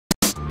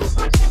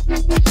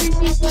What's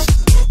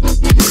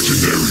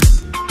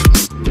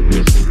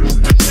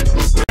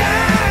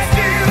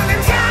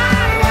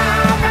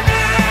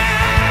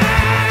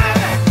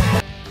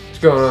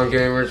going on,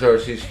 gamers?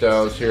 RC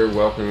Stylez here,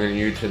 welcoming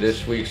you to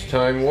this week's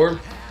Time Warp.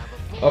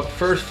 Up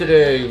first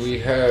today, we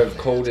have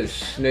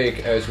Coldest Snake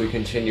as we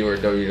continue our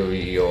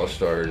WWE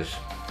All-Stars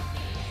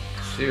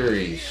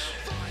series.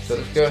 So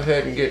let's go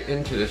ahead and get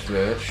into this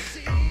match.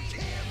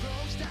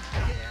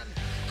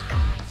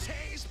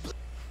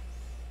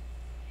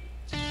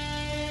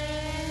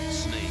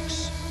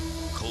 Snakes,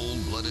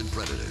 cold-blooded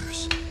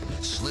predators,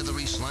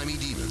 slithery, slimy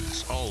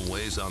demons,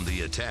 always on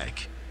the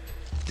attack.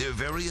 Their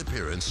very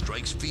appearance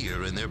strikes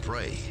fear in their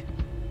prey.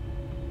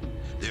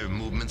 Their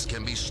movements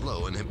can be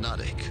slow and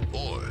hypnotic,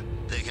 or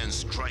they can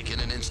strike in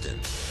an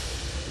instant.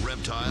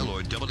 Reptile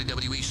or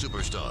WWE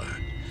superstar,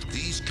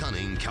 these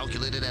cunning,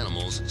 calculated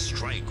animals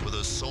strike with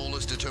a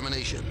soulless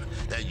determination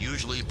that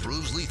usually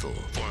proves lethal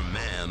for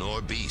man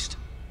or beast.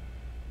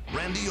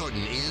 Randy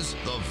Orton is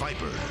the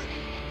Viper.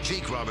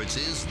 Jake Roberts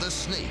is the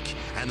Snake,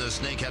 and the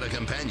Snake had a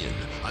companion,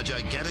 a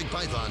gigantic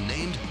python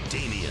named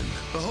Damien.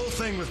 The whole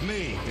thing with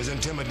me is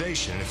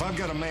intimidation. If I've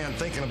got a man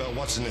thinking about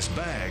what's in this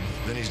bag,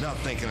 then he's not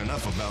thinking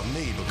enough about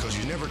me, because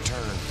you never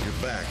turn your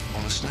back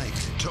on a snake.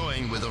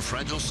 Toying with the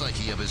fragile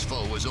psyche of his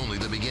foe was only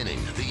the beginning.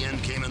 The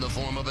end came in the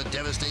form of a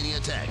devastating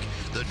attack,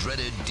 the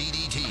dreaded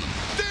DDT.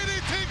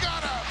 DDT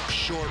got him!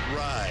 Short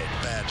ride,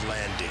 bad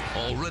landing.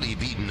 Already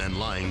beaten and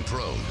lying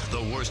prone,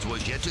 the worst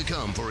was yet to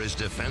come for his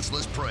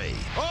defenseless prey.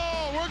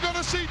 Oh, we're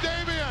gonna see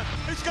Damien!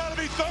 He's gotta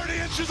be 30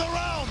 inches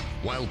around!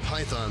 While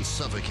pythons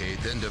suffocate,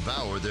 then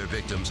devour their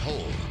victims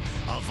whole,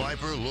 a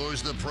viper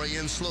lures the prey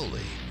in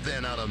slowly.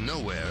 Then out of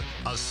nowhere,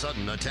 a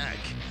sudden attack.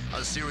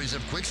 A series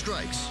of quick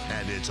strikes,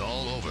 and it's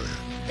all over.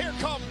 Here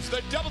comes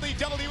the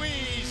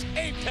WWE's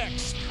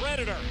Apex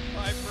Predator.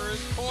 Viper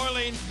is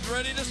coiling,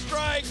 ready to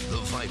strike. The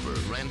Viper,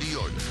 Randy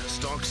Orton,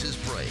 stalks his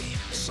prey,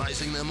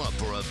 sizing them up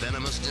for a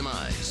venomous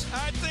demise.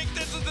 I think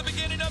this is the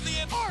beginning of the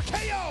end.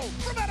 RKO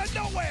from out of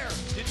nowhere.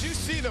 Did you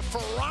see the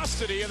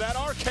ferocity of that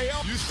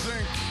RKO? You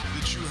think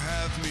that you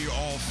have me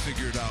all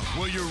figured out?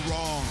 Well, you're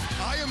wrong.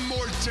 I am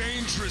more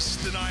dangerous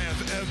than I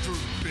have ever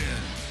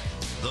been.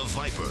 The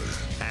Viper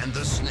and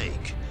the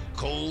Snake,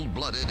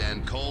 cold-blooded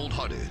and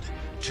cold-hearted,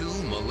 two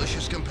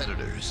malicious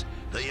competitors.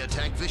 They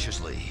attack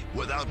viciously,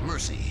 without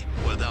mercy,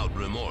 without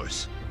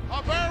remorse.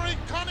 A very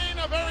cunning,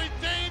 a very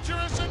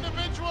dangerous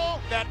individual.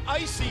 That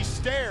icy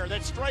stare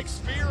that strikes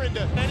fear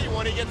into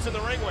anyone he gets in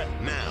the ring with.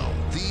 Now,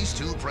 these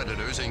two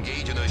predators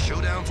engage in a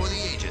showdown for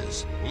the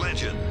ages.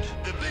 Legend.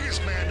 The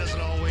biggest man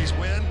doesn't always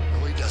win.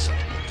 No, he doesn't.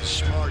 The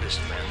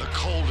smartest man, the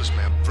coldest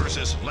man.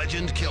 Versus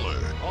Legend Killer.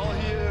 All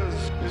he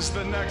is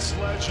the next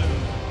legend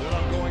that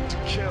I'm going to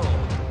kill.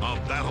 A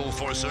battle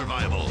for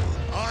survival.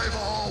 I've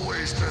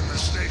always been the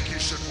snake you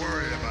should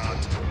worry about.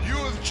 You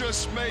have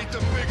just made the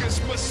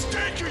biggest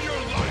mistake of your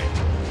life.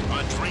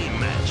 A dream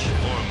match,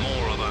 or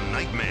more of a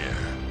nightmare.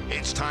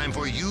 It's time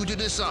for you to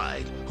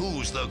decide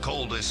who's the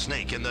coldest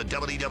snake in the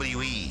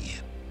WWE.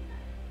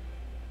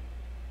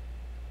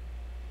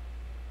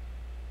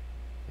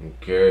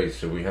 Okay,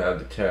 so we have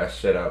the task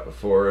set out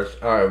before us.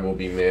 I will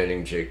be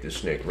manning Jake the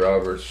Snake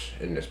Roberts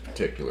in this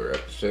particular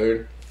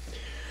episode.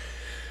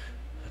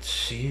 Let's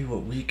see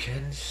what we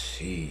can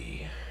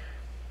see.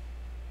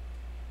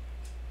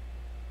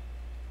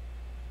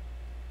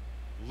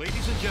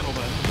 Ladies and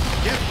gentlemen,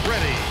 get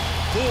ready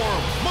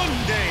for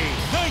Monday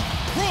Night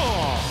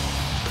Raw.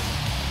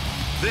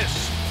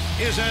 This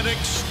is an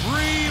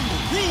Extreme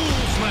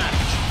Rules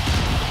match.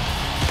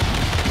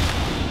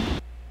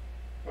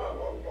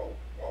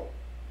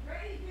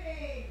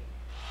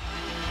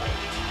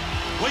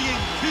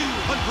 Weighing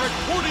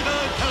 249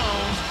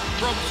 pounds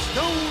from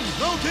Stone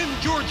Mountain,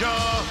 Georgia,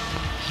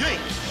 Jake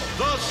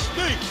the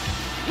Snake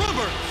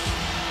Roberts.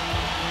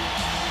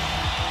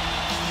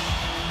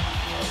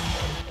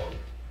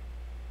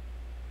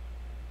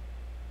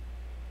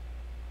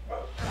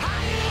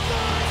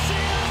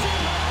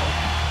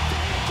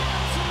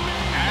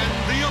 And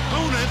the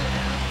opponent,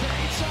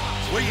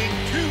 weighing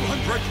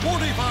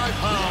 245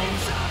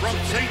 pounds from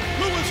St.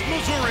 Louis,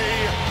 Missouri,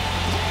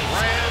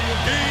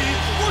 Randy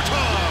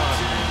Orton.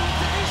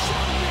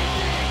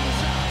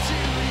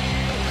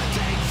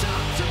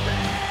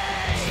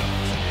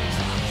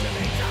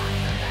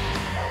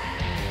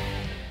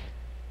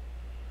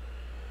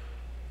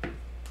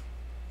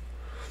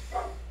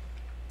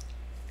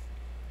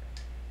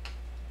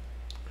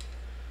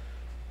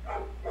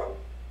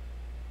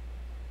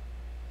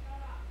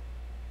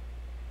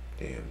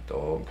 Damn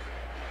dog.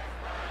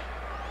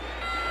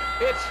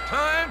 It's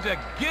time to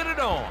get it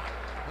on.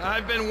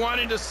 I've been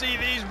wanting to see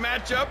these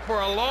match up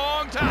for a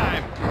long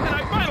time, and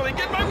I finally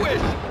get my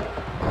wish.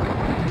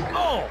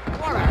 Oh,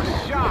 what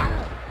a shot.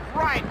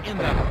 Right in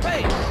the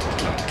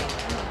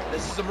face.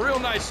 This is some real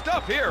nice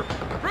stuff here.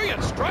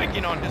 Brilliant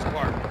striking on his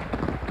part.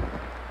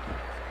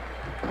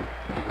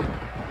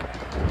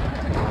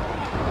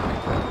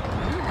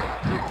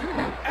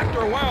 After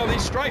a while,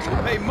 these strikes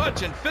will pay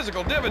much in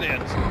physical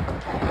dividends.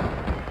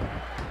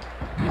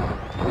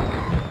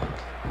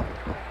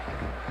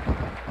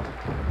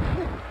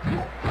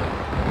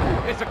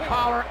 a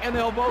collar and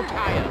elbow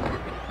tie-up.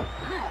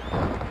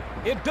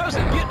 It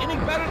doesn't get any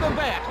better than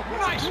that.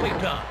 Nicely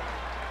done.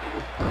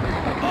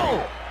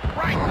 Oh,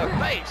 right in the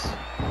face.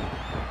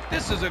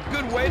 This is a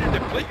good way to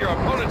deplete your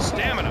opponent's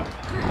stamina.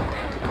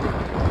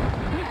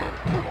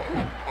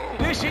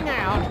 Dishing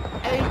out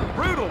a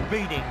brutal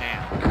beating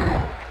now.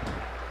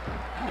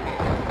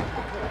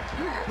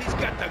 He's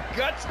got the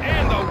guts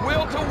and the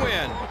will to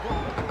win.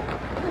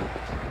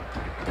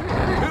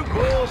 Two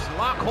bulls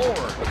lock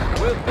horns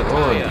with the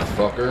tie-up.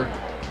 Fucker.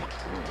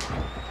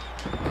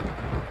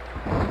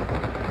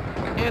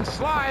 And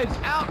slides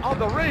out of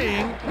the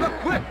ring the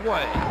quick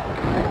way.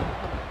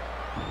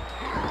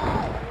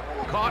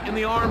 Caught in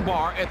the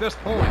armbar at this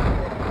point.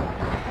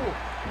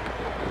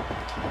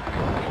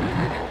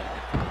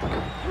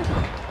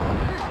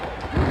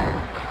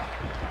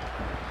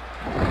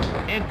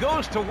 And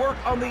goes to work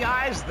on the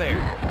eyes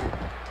there.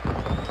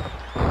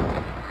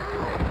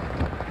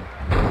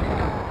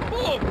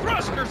 Oh,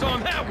 thrusters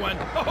on that one.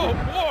 Oh,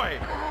 boy.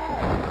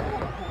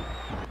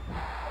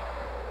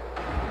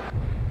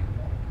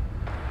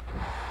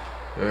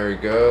 There we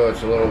go.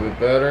 It's a little bit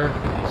better.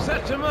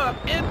 Sets him up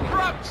and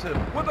drops him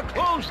with a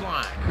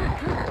clothesline.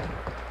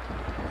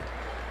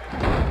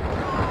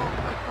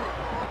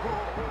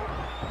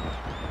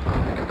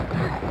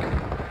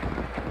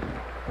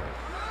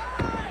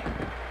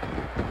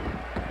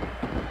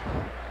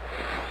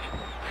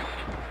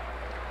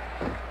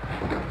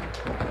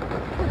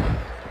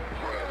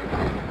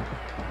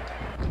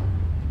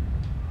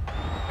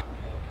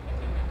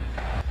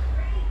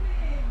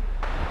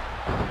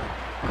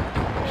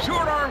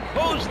 Short arm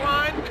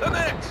clothesline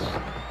connects.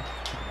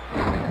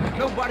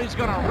 Nobody's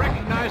gonna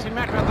recognize him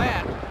after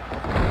that.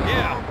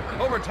 Yeah,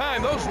 over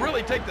time, those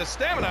really take the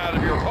stamina out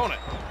of your opponent.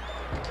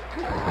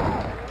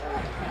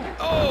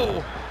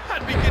 Oh,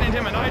 I'd be getting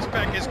him an ice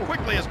pack as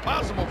quickly as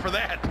possible for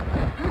that.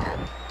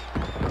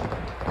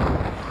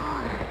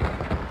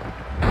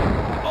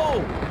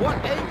 Oh, what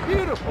a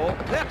beautiful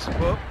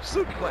textbook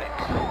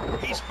suplex.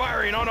 He's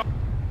firing on a...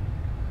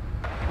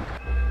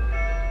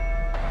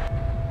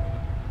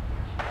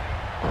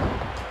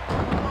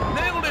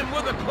 Nailed him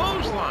with a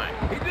clothesline.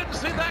 He didn't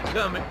see that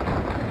coming.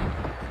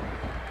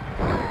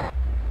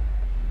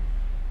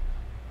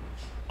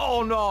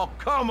 Oh, no,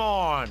 come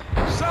on.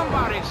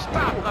 Somebody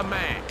stop the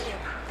match.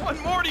 What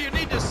more do you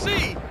need to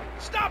see?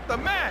 Stop the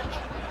match.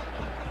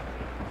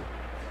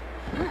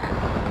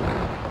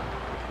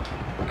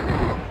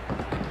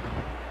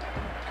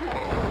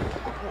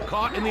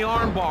 Caught in the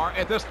armbar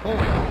at this point.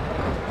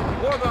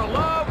 For the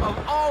love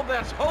of all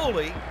that's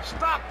holy,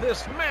 stop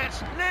this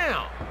match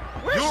now.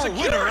 Where's Your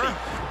security? winner.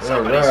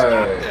 Somebody All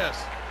stop right. this.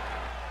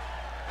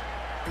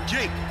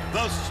 Jake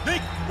the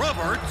Snake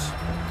Roberts.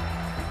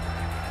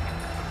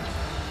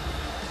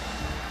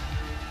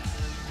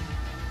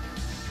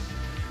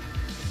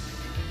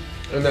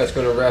 And that's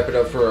going to wrap it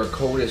up for our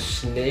Coldest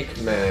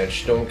Snake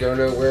match. Don't go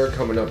nowhere.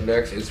 Coming up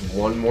next is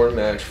one more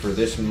match for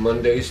this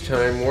Monday's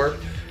Time Warp.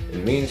 In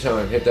the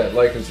meantime, hit that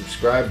like and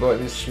subscribe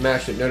button,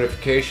 smash that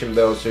notification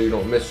bell so you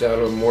don't miss out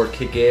on more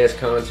kick-ass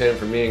content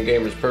from me and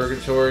Gamers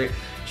Purgatory.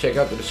 Check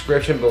out the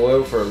description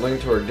below for a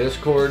link to our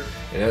Discord.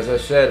 And as I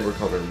said, we're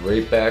coming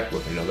right back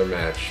with another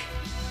match.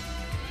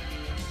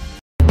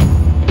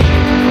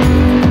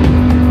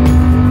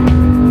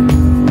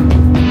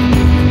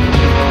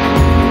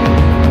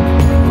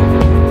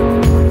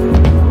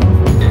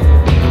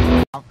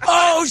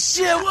 Oh,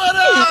 shit, what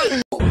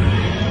up?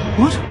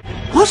 What?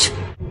 What?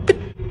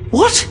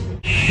 What?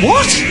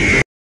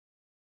 What?